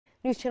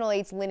News Channel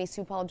 8's Linny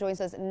Supal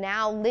joins us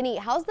now. Linny,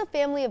 how's the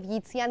family of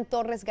Yitzian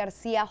Torres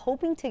Garcia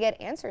hoping to get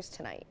answers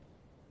tonight?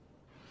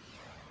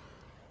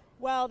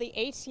 Well, the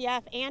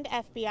ATF and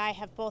FBI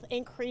have both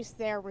increased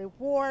their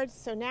rewards,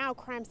 so now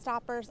Crime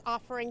Stoppers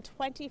offering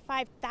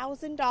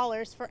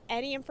 $25,000 for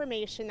any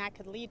information that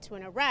could lead to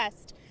an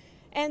arrest.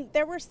 And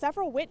there were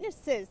several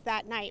witnesses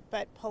that night,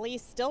 but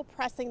police still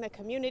pressing the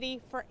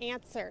community for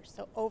answers.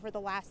 So over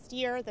the last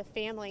year, the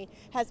family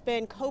has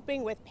been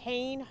coping with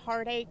pain,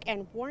 heartache,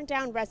 and worn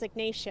down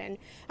resignation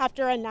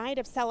after a night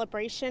of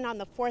celebration on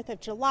the 4th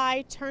of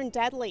July turned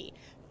deadly.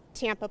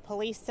 Tampa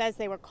police says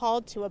they were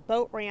called to a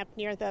boat ramp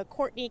near the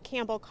Courtney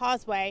Campbell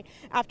Causeway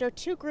after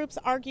two groups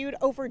argued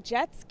over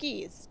jet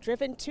skis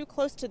driven too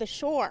close to the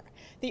shore.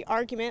 The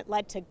argument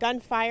led to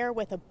gunfire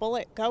with a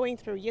bullet going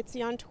through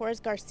Yitzian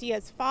Torres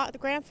Garcia's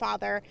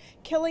grandfather,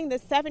 killing the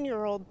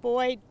 7-year-old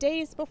boy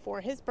days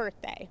before his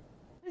birthday.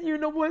 You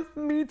know what's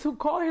me to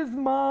call his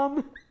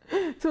mom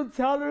to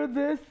tell her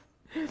this?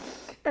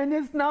 And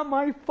it's not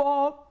my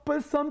fault,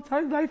 but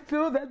sometimes I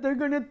feel that they're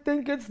gonna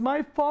think it's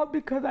my fault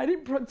because I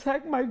didn't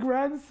protect my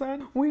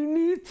grandson. We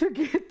need to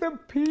get the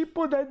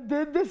people that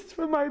did this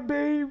for my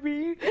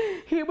baby.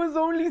 He was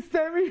only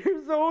 7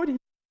 years old.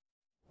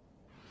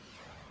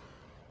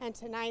 And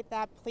tonight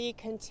that plea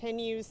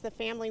continues. The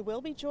family will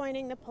be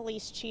joining the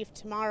police chief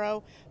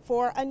tomorrow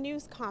for a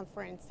news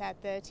conference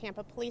at the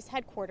Tampa Police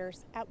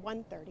Headquarters at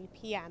 1:30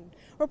 p.m.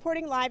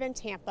 Reporting live in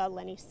Tampa,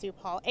 Linny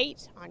Supal,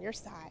 8 on your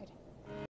side.